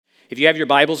If you have your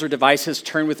Bibles or devices,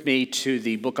 turn with me to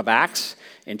the book of Acts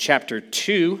in chapter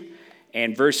 2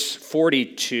 and verse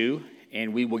 42,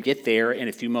 and we will get there in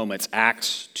a few moments.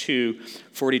 Acts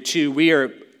 2:42. We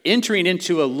are entering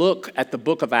into a look at the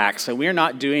book of Acts, and we are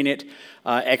not doing it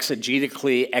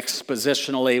exegetically,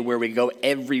 expositionally, where we go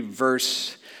every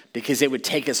verse, because it would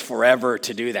take us forever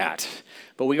to do that.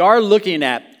 But we are looking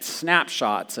at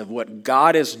snapshots of what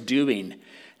God is doing,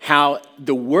 how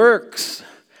the works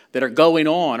that are going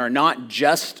on are not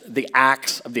just the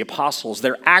acts of the apostles.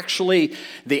 They're actually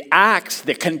the acts,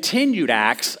 the continued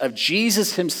acts of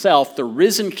Jesus himself, the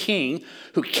risen King,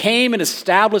 who came and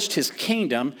established his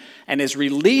kingdom and has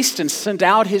released and sent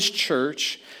out his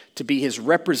church to be his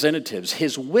representatives,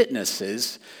 his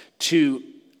witnesses to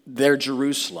their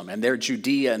Jerusalem and their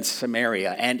Judea and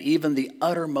Samaria and even the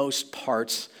uttermost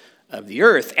parts of the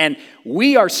earth. And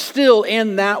we are still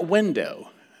in that window.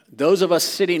 Those of us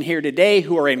sitting here today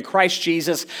who are in Christ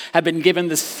Jesus have been given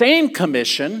the same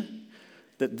commission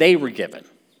that they were given.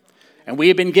 And we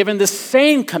have been given the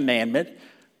same commandment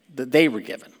that they were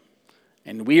given.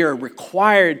 And we are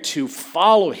required to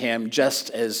follow him just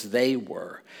as they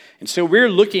were. And so we're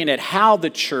looking at how the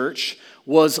church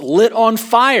was lit on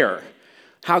fire,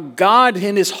 how God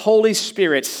in his Holy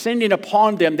Spirit sending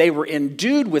upon them, they were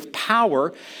endued with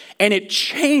power, and it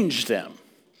changed them.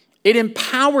 It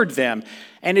empowered them.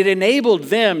 And it enabled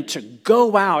them to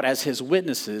go out as his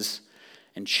witnesses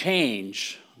and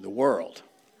change the world.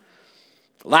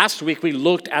 Last week, we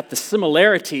looked at the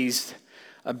similarities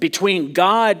between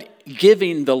God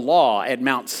giving the law at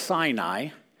Mount Sinai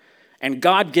and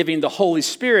God giving the Holy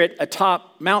Spirit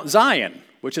atop Mount Zion,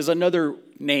 which is another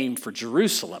name for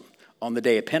Jerusalem on the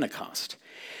day of Pentecost.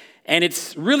 And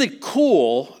it's really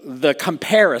cool, the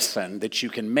comparison that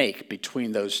you can make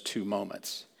between those two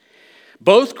moments.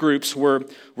 Both groups were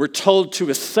told to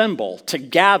assemble, to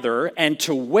gather, and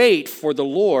to wait for the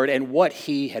Lord and what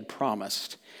he had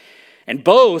promised. And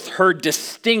both heard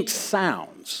distinct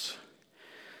sounds.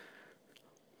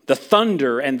 The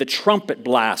thunder and the trumpet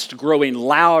blast growing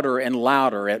louder and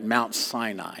louder at Mount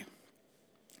Sinai.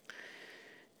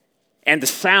 And the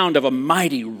sound of a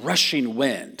mighty rushing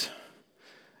wind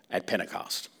at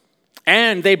Pentecost.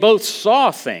 And they both saw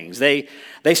things. They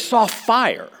saw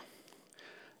fire.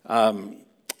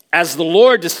 As the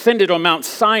Lord descended on Mount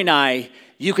Sinai,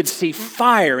 you could see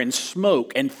fire and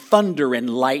smoke and thunder and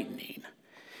lightning.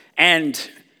 And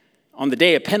on the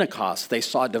day of Pentecost, they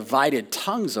saw divided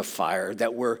tongues of fire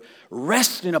that were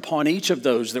resting upon each of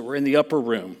those that were in the upper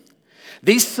room.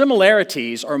 These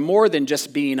similarities are more than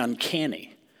just being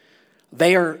uncanny.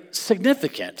 They are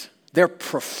significant. They're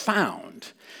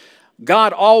profound.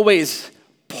 God always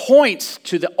points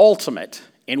to the ultimate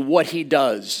in what he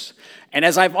does. And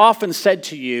as I've often said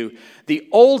to you, the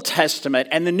Old Testament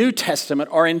and the New Testament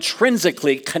are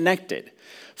intrinsically connected.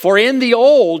 For in the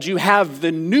Old, you have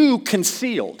the new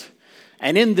concealed.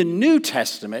 And in the New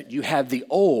Testament, you have the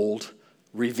old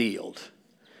revealed.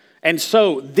 And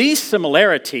so these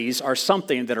similarities are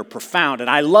something that are profound. And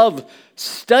I love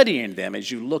studying them as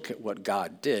you look at what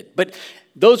God did. But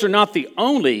those are not the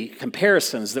only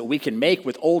comparisons that we can make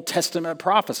with Old Testament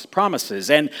promises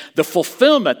and the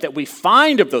fulfillment that we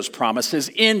find of those promises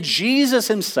in Jesus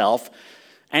himself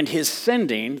and his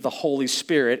sending the Holy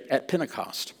Spirit at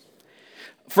Pentecost.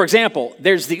 For example,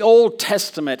 there's the Old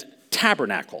Testament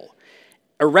tabernacle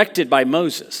erected by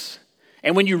Moses.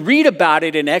 And when you read about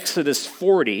it in Exodus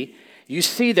 40, you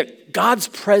see that God's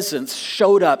presence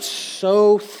showed up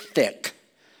so thick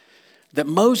that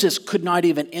Moses could not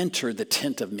even enter the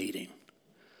tent of meeting.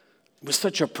 It was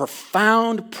such a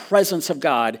profound presence of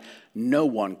God, no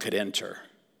one could enter.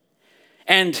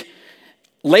 And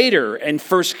later in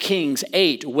 1 Kings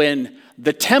 8, when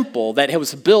the temple that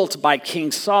was built by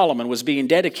King Solomon was being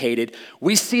dedicated,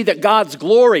 we see that God's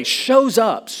glory shows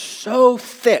up so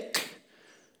thick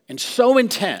and so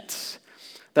intense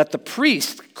that the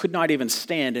priest could not even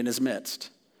stand in his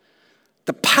midst.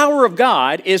 The power of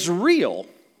God is real.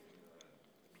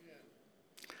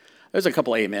 There's a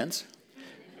couple amens.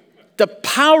 The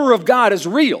power of God is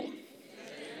real.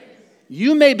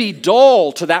 You may be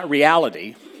dull to that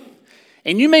reality,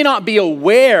 and you may not be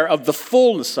aware of the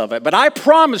fullness of it, but I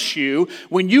promise you,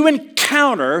 when you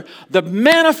encounter the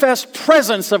manifest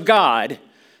presence of God,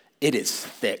 it is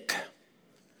thick.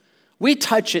 We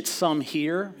touch it some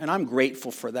here, and I'm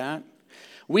grateful for that.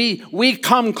 We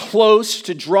come close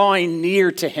to drawing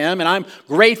near to him, and I'm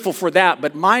grateful for that,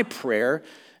 but my prayer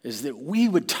is that we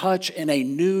would touch in a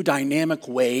new dynamic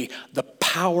way the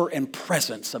power and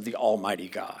presence of the Almighty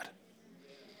God.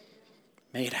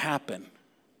 May it happen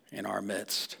in our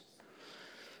midst.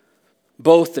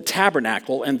 Both the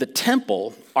tabernacle and the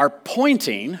temple are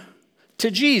pointing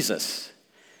to Jesus,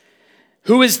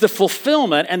 who is the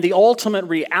fulfillment and the ultimate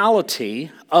reality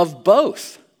of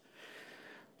both.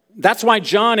 That's why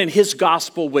John in his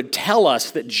gospel would tell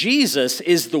us that Jesus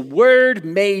is the Word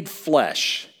made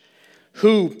flesh,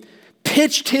 who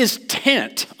pitched his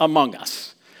tent among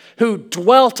us, who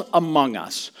dwelt among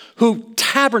us, who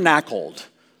tabernacled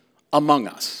among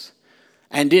us.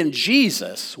 And in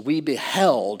Jesus, we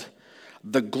beheld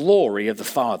the glory of the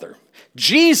Father.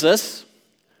 Jesus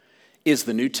is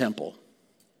the new temple.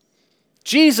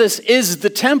 Jesus is the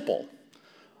temple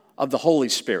of the Holy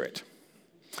Spirit.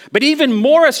 But even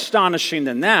more astonishing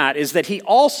than that is that he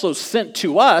also sent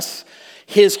to us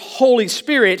his Holy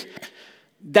Spirit,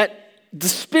 that the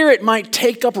Spirit might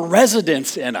take up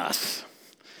residence in us.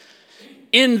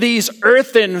 In these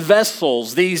earthen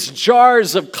vessels, these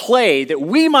jars of clay, that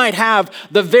we might have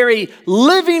the very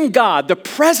living God, the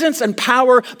presence and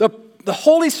power, the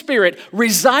Holy Spirit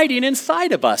residing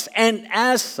inside of us, and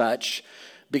as such,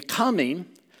 becoming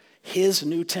his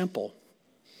new temple.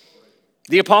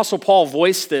 The Apostle Paul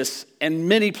voiced this in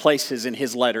many places in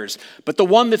his letters, but the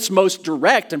one that's most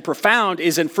direct and profound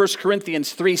is in 1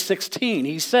 Corinthians 3:16.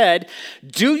 He said,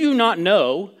 "Do you not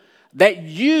know that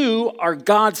you are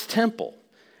God's temple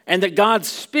and that God's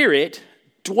Spirit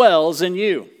dwells in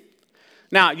you?"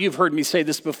 Now, you've heard me say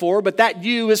this before, but that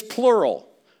you is plural,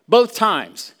 both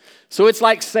times. So it's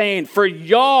like saying, for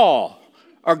y'all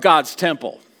are God's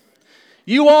temple.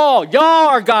 Y'all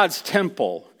are God's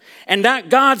temple. And that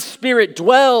God's Spirit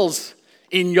dwells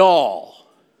in y'all.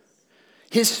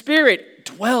 His Spirit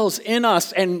dwells in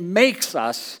us and makes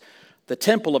us the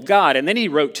temple of God. And then he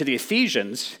wrote to the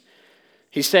Ephesians,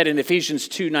 he said in Ephesians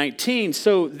 2:19,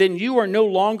 "So then you are no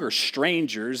longer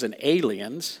strangers and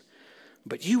aliens,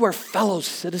 but you are fellow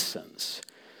citizens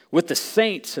with the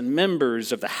saints and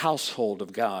members of the household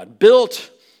of God, built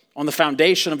on the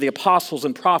foundation of the apostles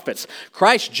and prophets,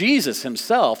 Christ Jesus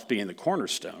himself being the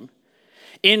cornerstone,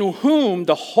 in whom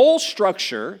the whole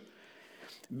structure,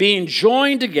 being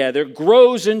joined together,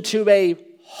 grows into a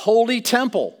holy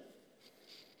temple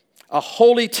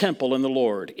in the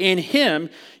Lord. In him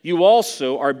you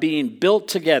also are being built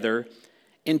together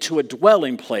into a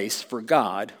dwelling place for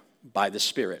God by the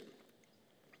Spirit."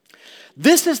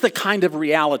 This is the kind of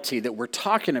reality that we're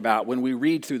talking about when we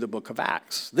read through the book of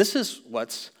Acts. This is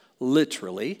what's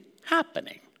literally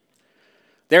happening.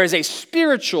 There is a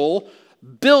spiritual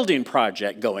building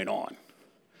project going on.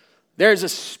 There's a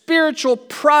spiritual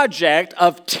project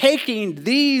of taking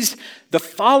the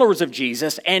followers of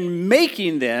Jesus, and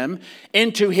making them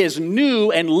into his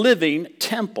new and living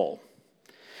temple.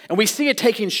 And we see it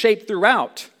taking shape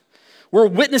throughout. We're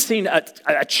witnessing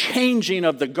a changing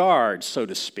of the guard, so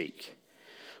to speak,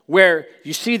 where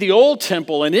you see the old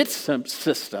temple and its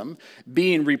system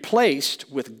being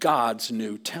replaced with God's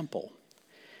new temple.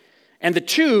 And the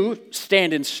two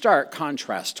stand in stark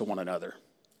contrast to one another.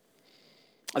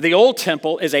 The old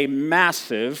temple is a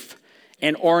massive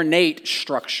and ornate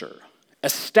structure,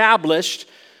 established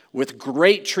with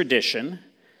great tradition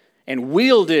and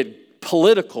wielded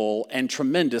political and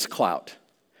tremendous clout.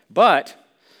 But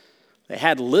it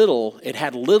had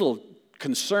little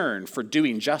concern for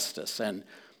doing justice and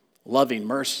loving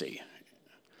mercy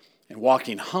and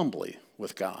walking humbly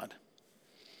with God.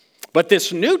 But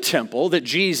this new temple that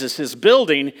Jesus is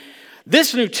building,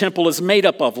 this new temple is made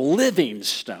up of living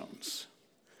stones.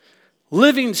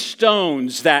 Living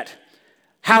stones that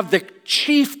have the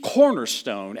chief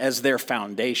cornerstone as their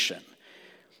foundation,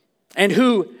 and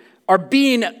who are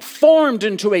being formed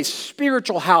into a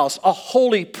spiritual house, a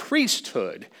holy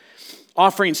priesthood,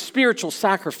 offering spiritual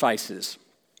sacrifices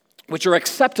which are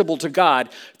acceptable to God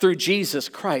through Jesus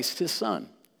Christ, his Son.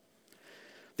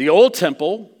 The old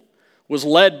temple was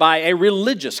led by a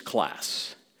religious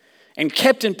class and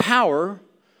kept in power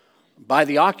by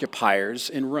the occupiers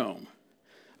in Rome.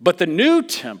 But the new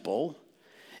temple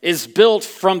is built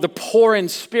from the poor in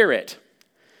spirit,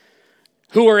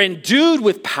 who are endued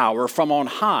with power from on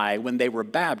high when they were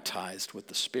baptized with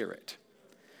the Spirit.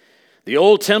 The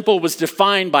old temple was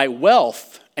defined by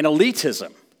wealth and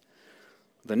elitism.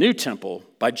 The new temple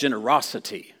by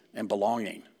generosity and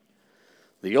belonging.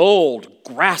 The old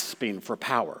grasping for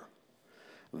power.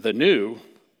 The new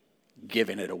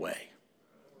giving it away.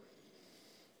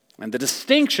 And the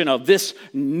distinction of this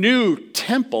new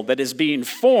temple that is being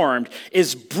formed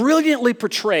is brilliantly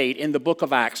portrayed in the book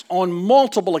of Acts on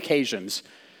multiple occasions,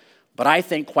 but I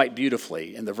think quite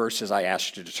beautifully in the verses I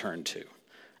asked you to turn to.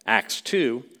 Acts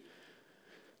 2,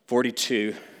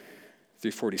 42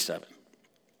 through 47.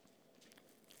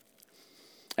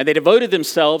 And they devoted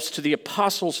themselves to the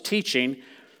apostles' teaching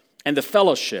and the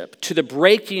fellowship, to the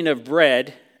breaking of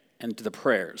bread and to the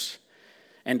prayers.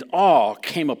 and awe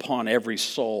came upon every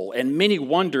soul, and many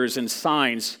wonders and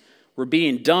signs were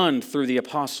being done through the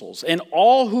apostles. And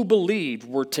all who believed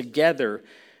were together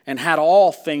and had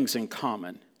all things in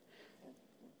common.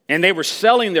 And they were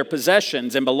selling their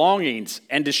possessions and belongings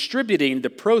and distributing the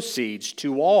proceeds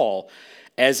to all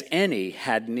as any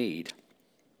had need.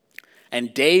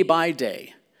 And day by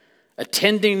day,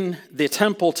 attending the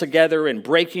temple together and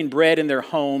breaking bread in their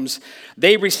homes,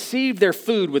 they received their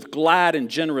food with glad and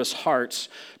generous hearts,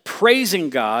 praising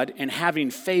God and having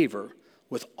favor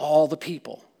with all the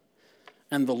people.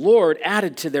 And the Lord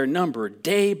added to their number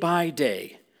day by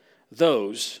day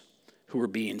those who were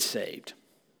being saved.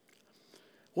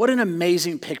 What an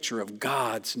amazing picture of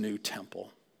God's new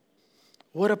temple.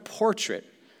 What a portrait.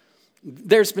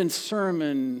 There's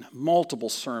been multiple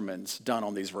sermons done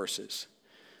on these verses.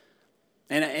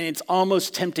 And it's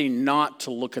almost tempting not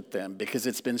to look at them because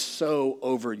it's been so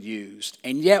overused.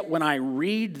 And yet when I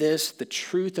read this, the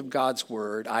truth of God's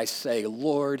word, I say,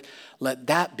 Lord, let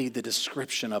that be the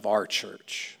description of our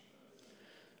church.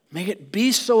 May it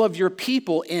be so of your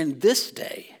people in this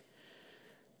day.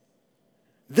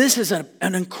 This is an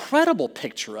incredible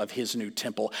picture of his new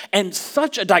temple and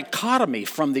such a dichotomy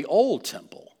from the old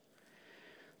temple.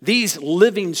 These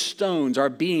living stones are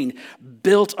being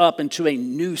built up into a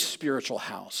new spiritual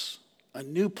house, a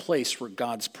new place where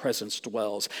God's presence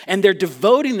dwells. And they're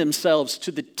devoting themselves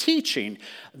to the teaching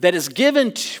that is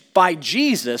given by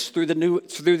Jesus through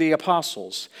the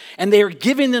apostles. And they are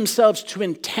giving themselves to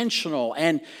intentional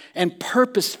and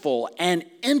purposeful and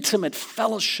intimate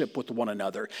fellowship with one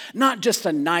another. Not just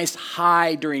a nice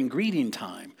hi during greeting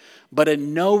time, but a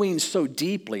knowing so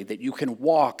deeply that you can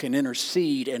walk and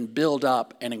intercede and build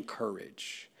up and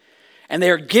encourage. And they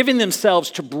are giving themselves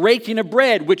to breaking of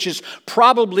bread, which is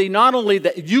probably not only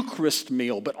the Eucharist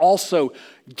meal, but also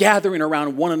gathering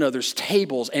around one another's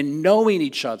tables and knowing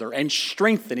each other and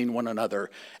strengthening one another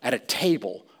at a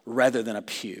table rather than a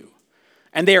pew.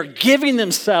 And they are giving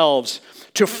themselves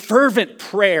to fervent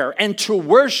prayer and to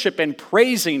worship and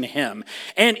praising him,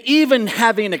 and even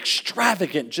having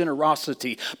extravagant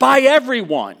generosity by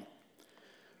everyone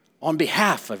on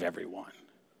behalf of everyone.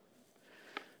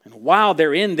 And while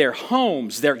they're in their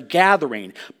homes, they're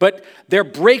gathering, but they're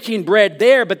breaking bread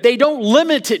there, but they don't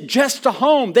limit it just to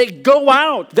home. They go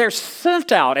out, they're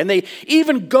sent out, and they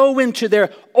even go into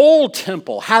their old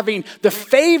temple, having the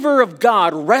favor of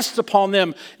God rest upon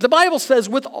them. The Bible says,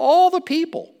 with all the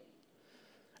people.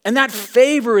 And that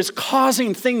favor is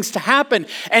causing things to happen.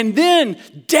 And then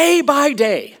day by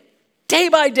day,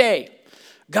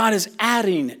 God is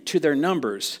adding to their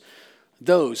numbers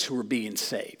those who are being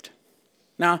saved.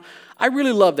 Now, I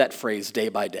really love that phrase, day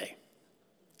by day.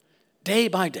 Day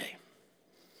by day.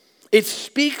 It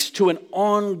speaks to an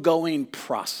ongoing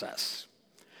process.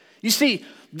 You see,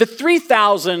 the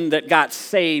 3,000 that got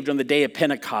saved on the day of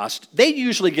Pentecost, they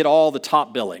usually get all the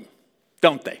top billing,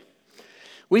 don't they?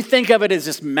 We think of it as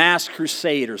this mass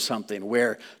crusade or something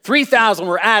where 3,000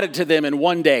 were added to them in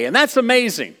one day, and that's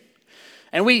amazing.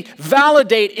 And we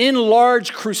validate in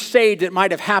large crusade that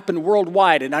might have happened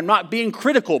worldwide, and I'm not being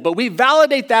critical, but we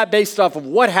validate that based off of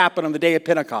what happened on the day of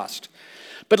Pentecost.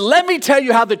 But let me tell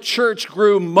you how the church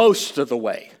grew most of the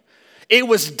way. It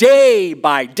was day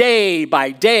by day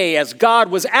by day as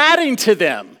God was adding to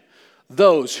them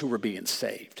those who were being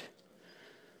saved.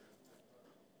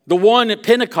 The one at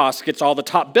Pentecost gets all the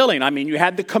top billing. I mean, you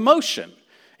had the commotion,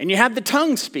 and you had the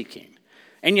tongue speaking,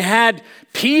 and you had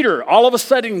Peter all of a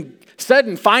sudden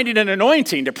finding an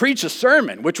anointing to preach a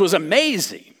sermon, which was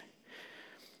amazing.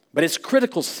 But it's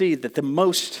critical to see that the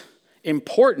most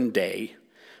important day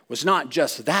was not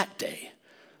just that day,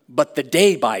 but the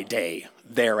day by day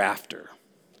thereafter.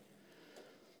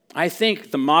 I think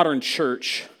the modern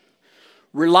church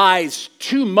relies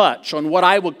too much on what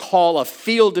I would call a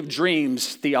Field of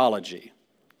Dreams theology.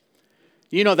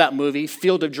 You know that movie,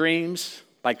 Field of Dreams,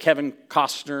 by Kevin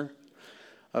Costner,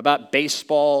 about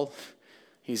baseball.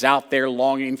 He's out there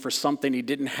longing for something he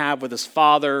didn't have with his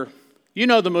father. You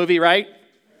know the movie, right?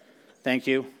 Thank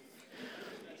you.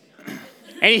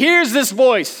 And he hears this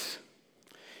voice.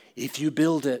 If you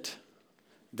build it,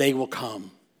 they will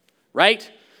come. Right?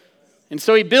 And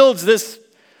so he builds this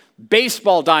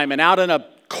baseball diamond out in a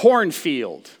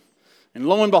cornfield. And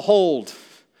lo and behold,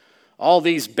 all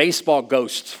these baseball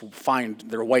ghosts find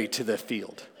their way to the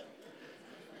field.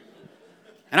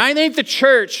 And I think the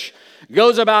church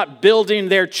goes about building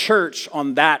their church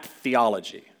on that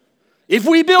theology. If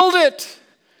we build it,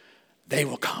 they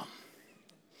will come.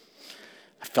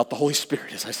 I felt the Holy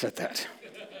Spirit as I said that.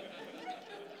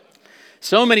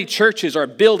 So many churches are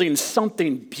building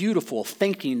something beautiful,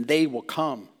 thinking they will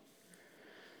come.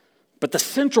 But the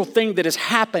central thing that is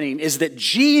happening is that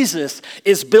Jesus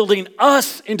is building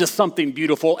us into something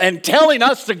beautiful and telling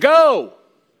us to go.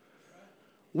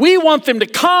 We want them to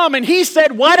come, and he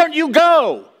said, why don't you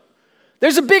go?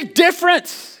 There's a big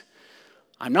difference.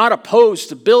 I'm not opposed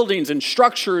to buildings and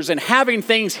structures and having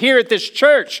things here at this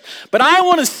church, but I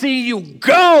want to see you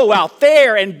go out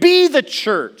there and be the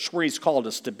church where he's called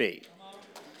us to be.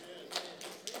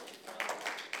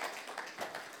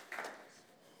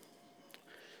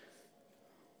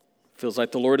 Feels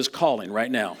like the Lord is calling right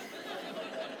now.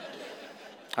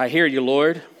 I hear you,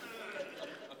 Lord.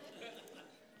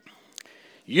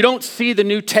 You don't see the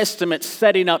New Testament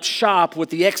setting up shop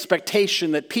with the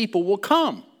expectation that people will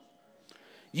come.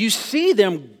 You see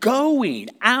them going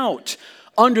out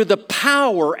under the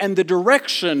power and the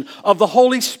direction of the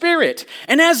Holy Spirit.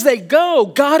 And as they go,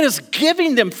 God is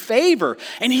giving them favor,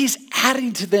 and he's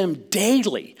adding to them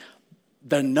daily,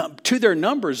 to their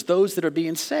numbers, those that are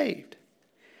being saved.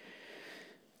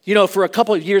 You know, for a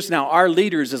couple of years now, our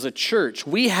leaders as a church,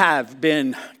 we have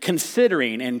been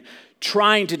considering and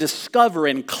trying to discover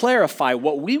and clarify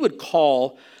what we would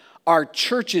call our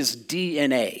church's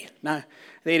DNA. Now,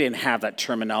 they didn't have that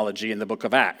terminology in the book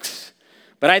of Acts,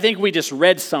 but I think we just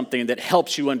read something that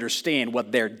helps you understand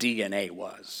what their DNA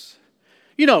was.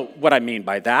 You know what I mean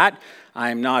by that.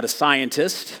 I'm not a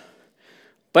scientist,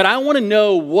 but I want to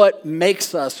know what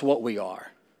makes us what we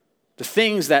are. The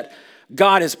things that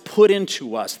God has put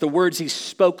into us, the words he's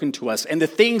spoken to us, and the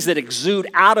things that exude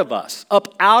out of us,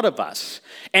 up out of us,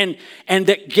 and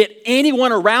that get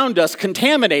anyone around us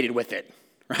contaminated with it,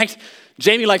 right?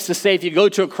 Jamie likes to say, if you go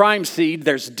to a crime scene,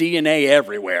 there's DNA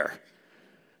everywhere.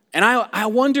 And I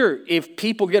wonder if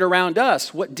people get around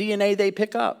us, what DNA they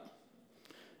pick up.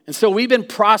 And so we've been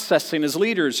processing as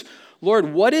leaders,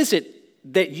 Lord, what is it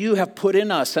that you have put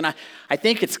in us? And I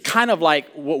think it's kind of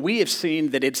like what we have seen,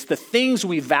 that it's the things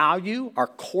we value, our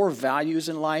core values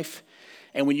in life.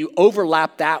 And when you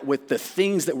overlap that with the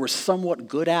things that we're somewhat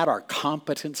good at, our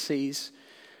competencies,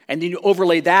 and then you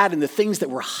overlay that in the things that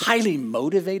we're highly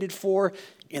motivated for,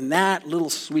 in that little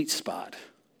sweet spot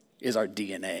is our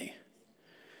DNA.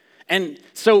 And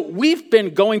so we've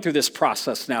been going through this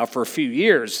process now for a few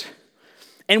years,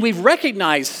 and we've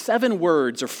recognized 7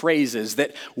 words or phrases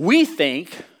that we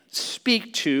think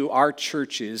speak to our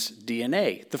church's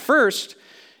DNA. The first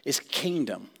is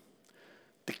kingdom,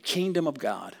 the kingdom of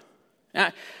God.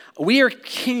 Now, we are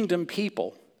kingdom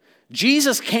people.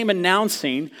 Jesus came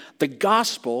announcing the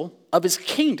gospel of his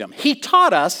kingdom. He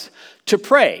taught us to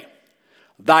pray,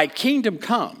 thy kingdom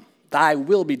come, thy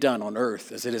will be done on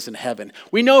earth as it is in heaven.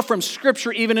 We know from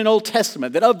Scripture, even in Old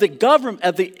Testament, that of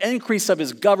the increase of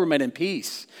his government and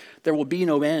peace, there will be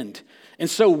no end. And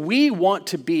so we want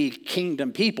to be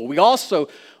kingdom people. We also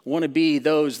want to be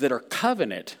those that are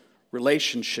covenant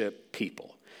relationship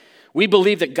people. We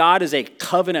believe that God is a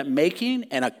covenant-making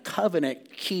and a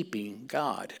covenant-keeping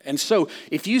God. And so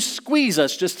if you squeeze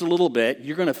us just a little bit,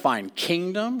 you're going to find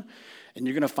kingdom and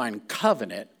you're going to find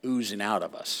covenant oozing out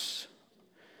of us.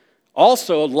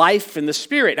 Also, life in the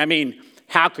Spirit. I mean,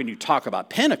 how can you talk about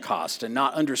Pentecost and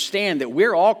not understand that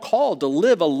we're all called to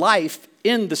live a life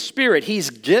in the Spirit? He's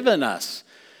given us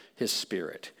his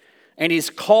Spirit. And he's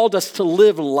called us to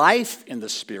live life in the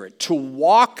Spirit, to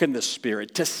walk in the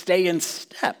Spirit, to stay in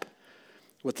step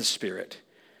with the Spirit.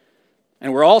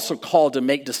 And we're also called to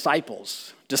make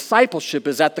disciples. Discipleship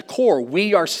is at the core.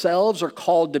 We ourselves are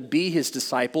called to be his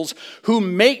disciples who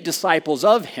make disciples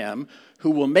of him, who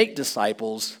will make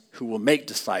disciples, who will make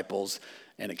disciples,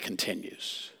 and it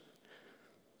continues.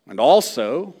 And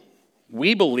also,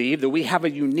 we believe that we have a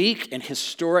unique and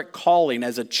historic calling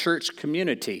as a church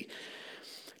community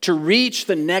to reach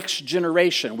the next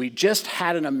generation. We just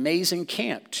had an amazing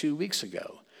camp 2 weeks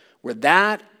ago where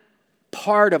that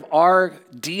part of our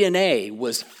DNA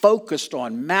was focused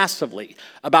on massively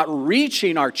about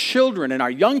reaching our children and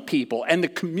our young people and the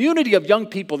community of young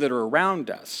people that are around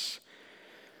us.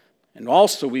 And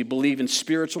also we believe in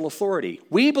spiritual authority.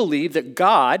 We believe that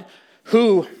God,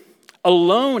 who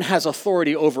alone has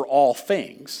authority over all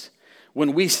things,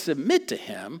 when we submit to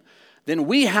him, then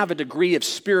we have a degree of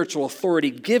spiritual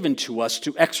authority given to us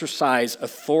to exercise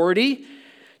authority,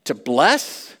 to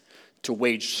bless, to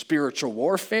wage spiritual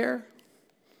warfare,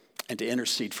 and to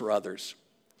intercede for others.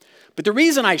 But the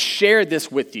reason I share this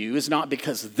with you is not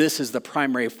because this is the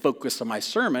primary focus of my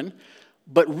sermon,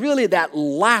 but really that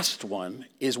last one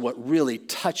is what really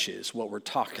touches what we're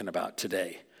talking about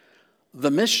today.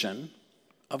 The mission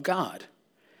of God.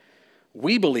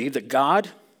 We believe that God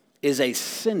is a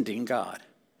sending God.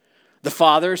 The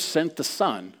Father sent the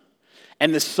Son,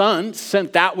 And the Son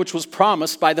sent that which was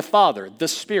promised by the Father, the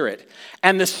Spirit.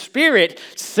 And the Spirit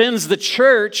sends the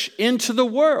church into the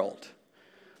world.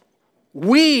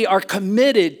 We are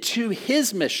committed to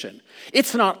his mission.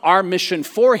 It's not our mission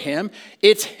for him,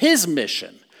 it's his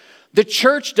mission. The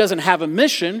church doesn't have a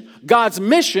mission, God's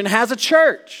mission has a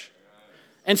church.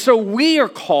 And so we are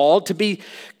called to be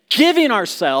giving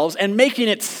ourselves and making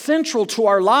it central to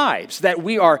our lives, that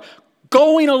we are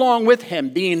going along with him,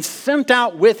 being sent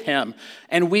out with him,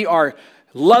 and we are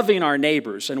loving our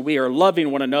neighbors, and we are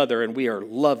loving one another, and we are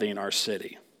loving our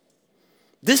city.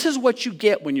 This is what you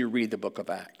get when you read the book of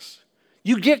Acts.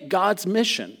 You get God's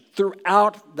mission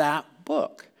throughout that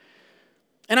book.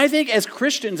 And I think as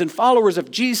Christians and followers of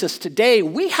Jesus today,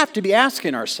 we have to be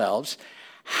asking ourselves,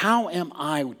 how am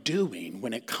I doing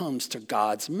when it comes to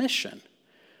God's mission?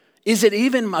 Is it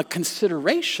even a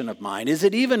consideration of mine? Is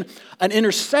it even an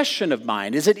intercession of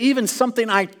mine? Is it even something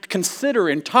I consider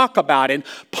and talk about and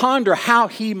ponder how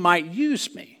he might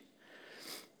use me?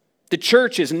 The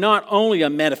church is not only a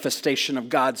manifestation of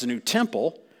God's new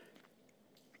temple,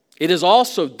 it is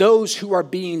also those who are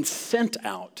being sent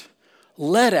out,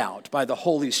 led out by the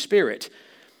Holy Spirit.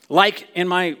 Like in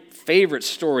my favorite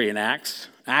story in Acts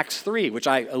 3, which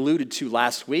I alluded to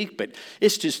last week, but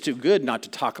it's just too good not to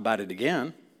talk about it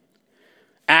again.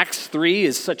 Acts 3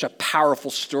 is such a powerful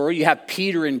story. You have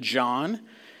Peter and John.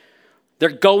 They're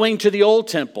going to the old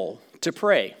temple to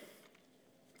pray.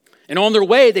 And on their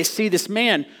way, they see this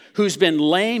man who's been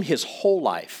lame his whole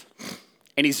life.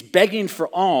 And he's begging for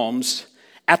alms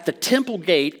at the temple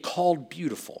gate called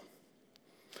Beautiful.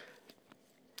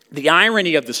 The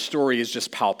irony of the story is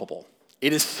just palpable.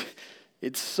 It's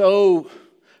so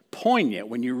poignant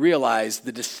when you realize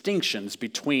the distinctions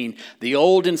between the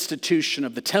old institution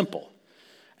of the temple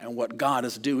and what God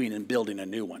is doing in building a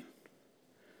new one.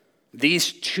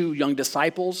 These two young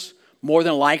disciples, more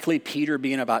than likely Peter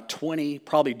being about 20,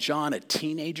 probably John a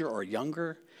teenager or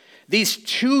younger. These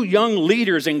two young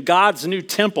leaders in God's new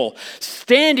temple,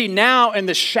 standing now in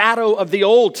the shadow of the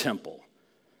old temple,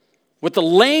 with the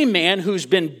lame man who's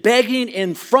been begging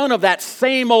in front of that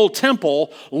same old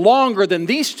temple longer than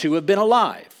these two have been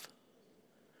alive.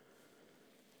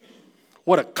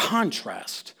 What a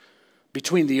contrast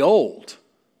between the old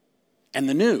and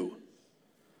the new.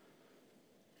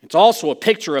 It's also a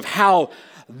picture of how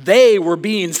they were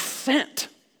being sent.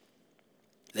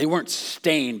 They weren't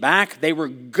staying back. They were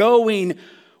going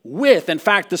with. In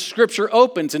fact, the scripture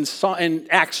opens in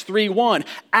Acts 3:1,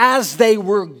 as they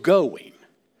were going.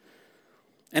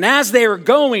 And as they are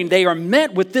going, they are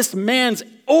met with this man's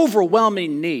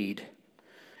overwhelming need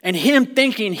and him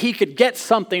thinking he could get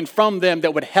something from them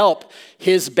that would help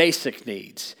his basic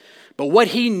needs. But what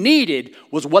he needed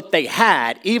was what they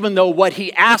had, even though what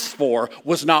he asked for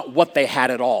was not what they had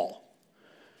at all.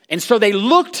 And so they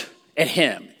looked at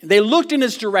him. They looked in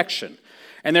his direction.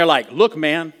 And they're like, look,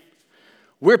 man,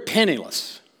 we're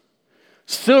penniless.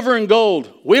 Silver and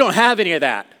gold, we don't have any of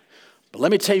that. But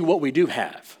let me tell you what we do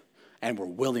have. And we're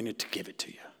willing to give it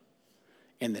to you.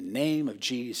 In the name of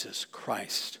Jesus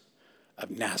Christ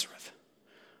of Nazareth,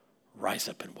 rise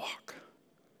up and walk.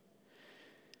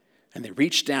 And they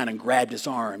reached down and grabbed his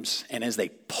arms, and as they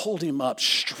pulled him up,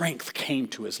 strength came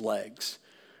to his legs.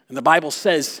 And the Bible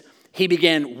says he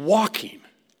began walking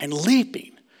and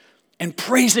leaping and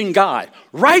praising God.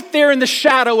 Right there in the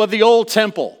shadow of the old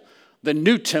temple, the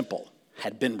new temple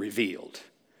had been revealed.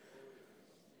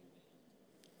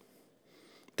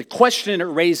 The question it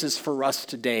raises for us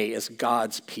today as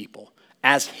God's people,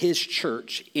 as his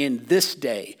church in this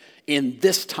day, in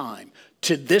this time,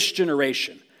 to this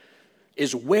generation,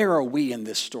 is where are we in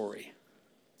this story?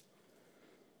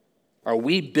 Are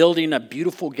we building a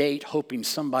beautiful gate hoping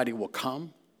somebody will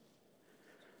come?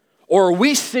 Or are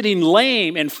we sitting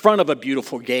lame in front of a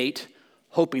beautiful gate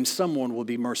hoping someone will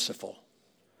be merciful?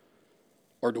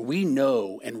 Or do we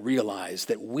know and realize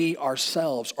that we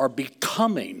ourselves are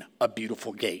becoming a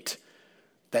beautiful gate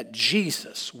that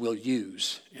Jesus will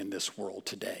use in this world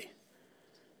today?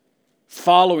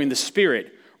 Following the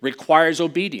Spirit requires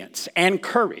obedience and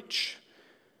courage.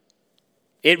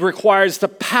 It requires the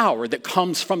power that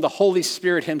comes from the Holy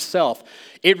Spirit himself.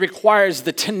 It requires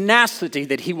the tenacity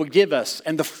that he will give us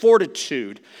and the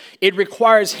fortitude. It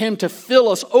requires him to fill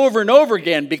us over and over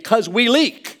again because we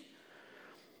leak.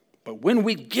 But when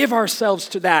we give ourselves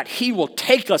to that, he will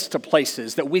take us to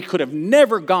places that we could have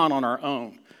never gone on our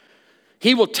own.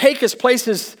 He will take us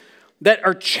places that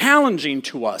are challenging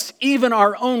to us, even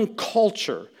our own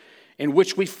culture in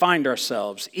which we find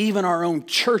ourselves, even our own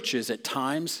churches at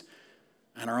times,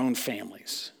 and our own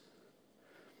families.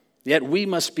 Yet we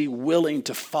must be willing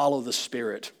to follow the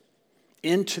Spirit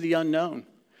into the unknown.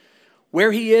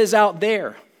 where he is out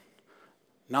there,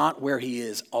 not where he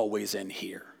is always in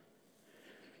here.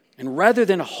 And rather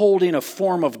than holding a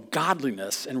form of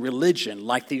godliness and religion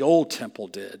like the old temple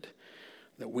did,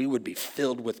 that we would be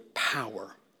filled with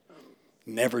power,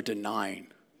 never denying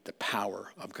the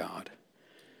power of God.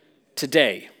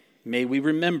 Today, may we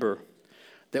remember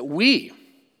that we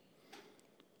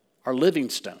are living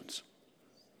stones.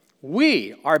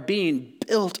 We are being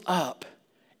built up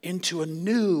into a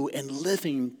new and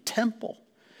living temple.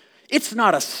 It's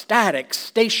not a static,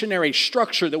 stationary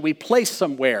structure that we place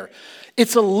somewhere.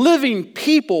 It's a living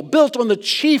people built on the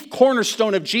chief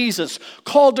cornerstone of Jesus,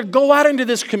 called to go out into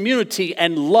this community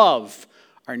and love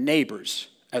our neighbors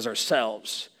as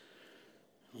ourselves.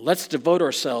 Let's devote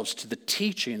ourselves to the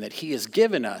teaching that he has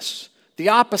given us, the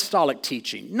apostolic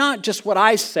teaching, not just what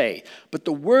I say, but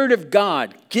the word of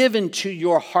God given to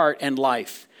your heart and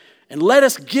life. And let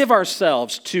us give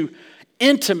ourselves to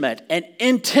intimate and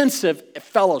intensive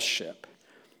fellowship,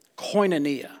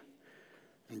 koinonia,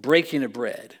 and breaking of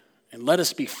bread. And let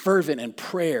us be fervent in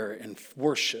prayer and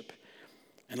worship.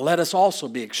 And let us also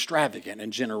be extravagant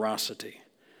in generosity.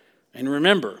 And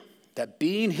remember that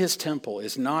being his temple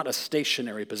is not a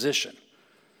stationary position.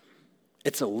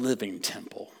 It's a living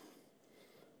temple.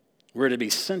 We're to be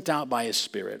sent out by his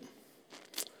Spirit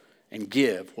and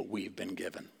give what we've been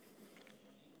given.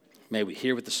 May we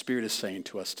hear what the Spirit is saying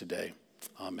to us today.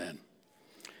 Amen.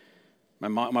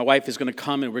 My wife is going to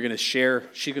come and we're going to share.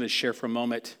 She's going to share for a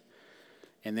moment.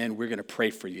 And then we're going to pray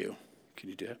for you. Can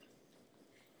you do it?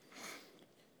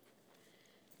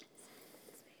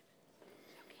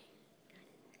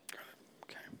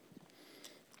 Okay.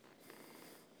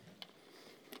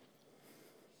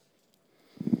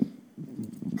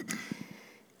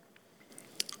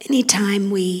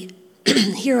 Anytime we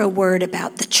hear a word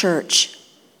about the church,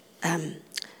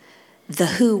 the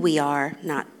who we are,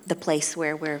 not the place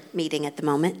where we're meeting at the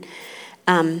moment,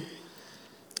 I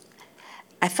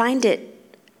find it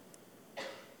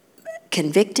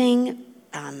convicting,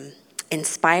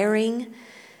 inspiring,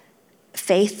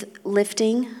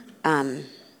 faith-lifting. I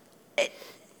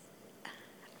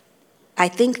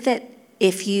think that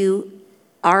if you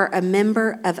are a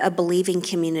member of a believing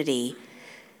community,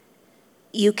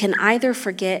 you can either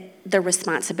forget the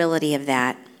responsibility of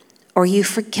that, or you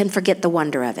can forget the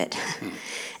wonder of it.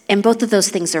 And both of those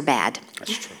things are bad.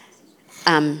 That's true.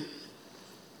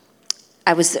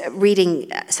 I was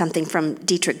reading something from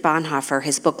Dietrich Bonhoeffer,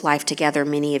 his book, Life Together.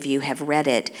 Many of you have read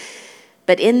it.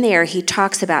 But in there, he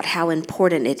talks about how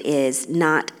important it is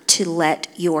not to let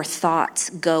your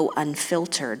thoughts go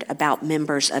unfiltered about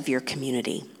members of your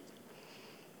community.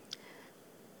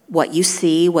 What you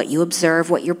see, what you observe,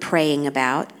 what you're praying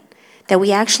about, that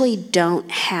we actually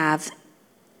don't have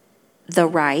the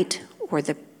right or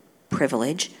the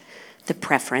privilege, the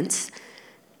preference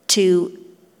to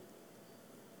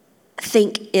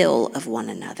think ill of one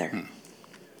another.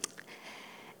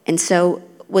 And so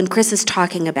when Chris is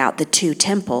talking about the two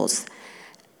temples,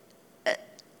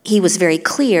 he was very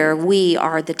clear, we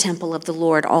are the temple of the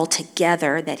Lord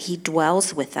altogether, that he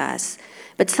dwells with us.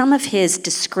 But some of his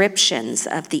descriptions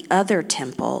of the other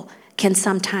temple can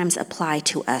sometimes apply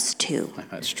to us too.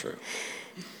 That's true.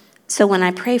 So when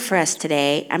I pray for us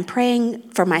today, I'm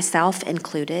praying for myself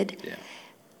included,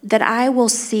 that I will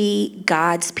see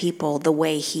God's people the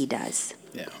way he does.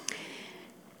 Yeah.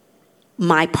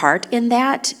 My part in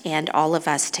that, and all of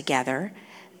us together,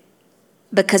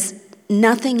 because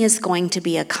nothing is going to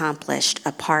be accomplished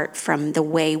apart from the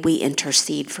way we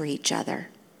intercede for each other.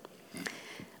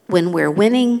 When we're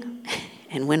winning,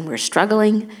 and when we're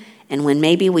struggling, and when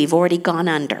maybe we've already gone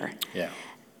under. Yeah.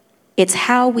 It's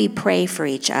how we pray for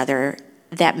each other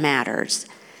that matters.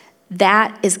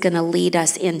 That is going to lead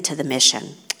us into the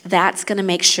mission. That's going to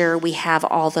make sure we have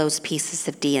all those pieces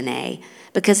of DNA,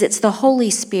 because it's the Holy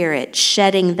Spirit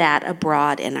shedding that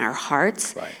abroad in our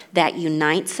hearts that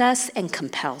unites us and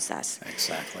compels us.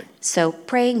 Exactly. So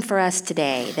praying for us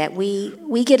today that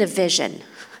we get a vision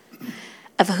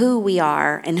of who we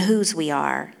are and whose we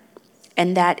are,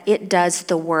 and that it does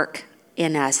the work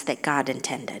in us that God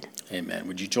intended. Amen.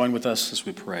 Would you join with us as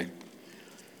we pray?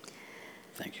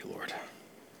 Thank you, Lord.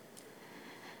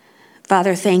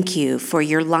 Father, thank you for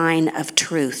your line of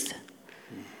truth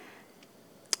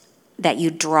that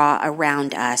you draw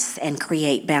around us and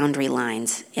create boundary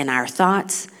lines in our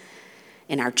thoughts,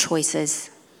 in our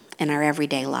choices, in our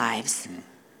everyday lives.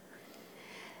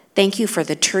 Thank you for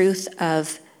the truth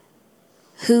of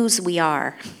whose we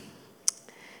are.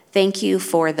 Thank you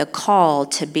for the call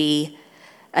to be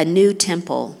a new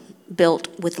temple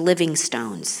built with living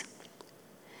stones,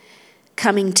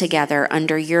 coming together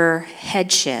under your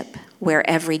headship where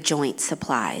every joint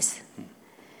supplies.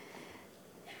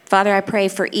 Father, I pray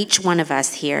for each one of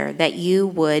us here that you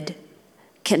would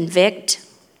convict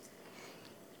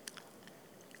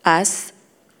us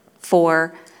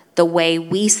for the way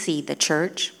we see the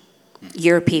church,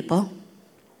 your people,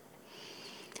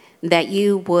 that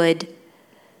you would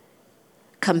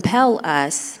compel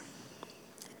us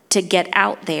to get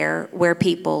out there where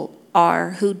people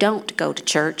are who don't go to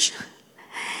church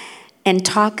and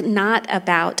talk not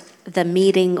about the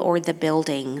meeting or the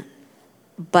building,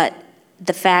 but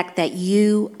the fact that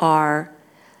you are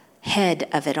head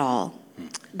of it all,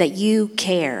 that you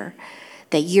care,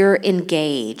 that you're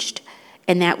engaged,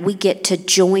 and that we get to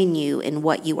join you in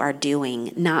what you are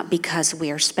doing, not because we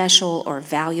are special or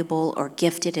valuable or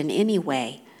gifted in any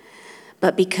way,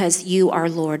 but because you are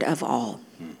Lord of all.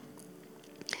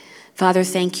 Father,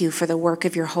 thank you for the work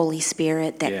of your Holy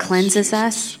Spirit that cleanses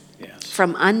us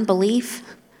from unbelief,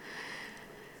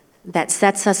 that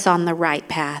sets us on the right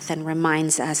path and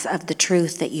reminds us of the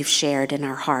truth that you've shared in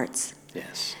our hearts.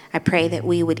 Yes. I pray that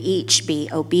we would each be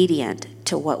obedient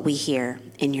to what we hear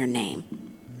in your name.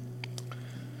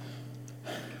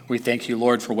 We thank you,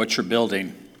 Lord, for what you're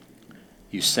building.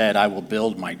 You said, I will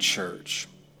build my church,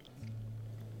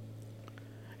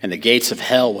 and the gates of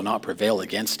hell will not prevail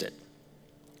against it.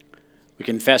 We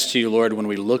confess to you, Lord, when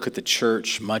we look at the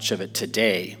church, much of it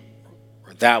today,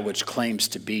 or that which claims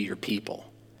to be your people,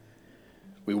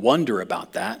 we wonder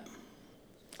about that.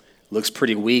 It looks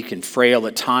pretty weak and frail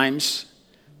at times,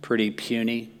 pretty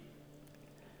puny,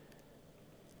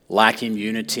 lacking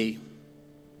unity,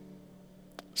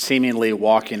 seemingly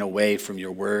walking away from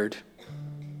your word.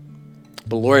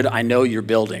 But Lord, I know you're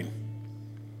building.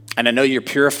 And I know you're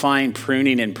purifying,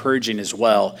 pruning, and purging as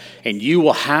well. And you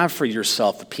will have for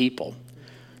yourself a people.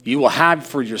 You will have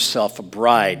for yourself a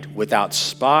bride without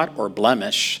spot or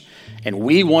blemish. And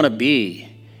we want to be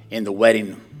in the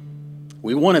wedding.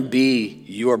 We want to be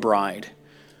your bride.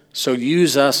 So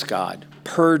use us, God.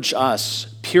 Purge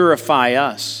us. Purify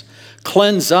us.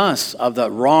 Cleanse us of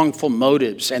the wrongful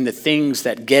motives and the things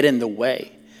that get in the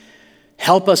way.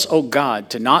 Help us, oh God,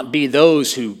 to not be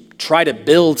those who try to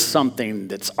build something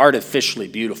that's artificially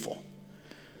beautiful,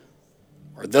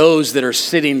 or those that are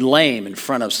sitting lame in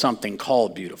front of something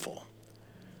called beautiful.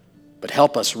 But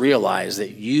help us realize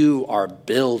that you are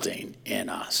building in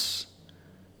us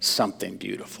something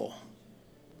beautiful.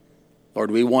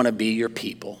 Lord, we want to be your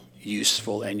people,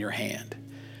 useful in your hand.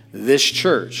 This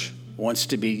church wants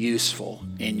to be useful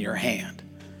in your hand.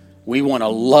 We want to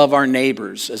love our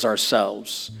neighbors as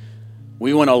ourselves.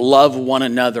 We want to love one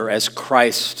another as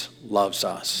Christ loves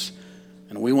us.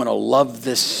 And we want to love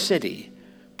this city,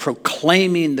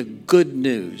 proclaiming the good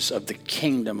news of the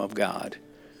kingdom of God.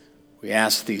 We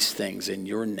ask these things in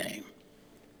your name.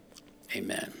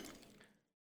 Amen.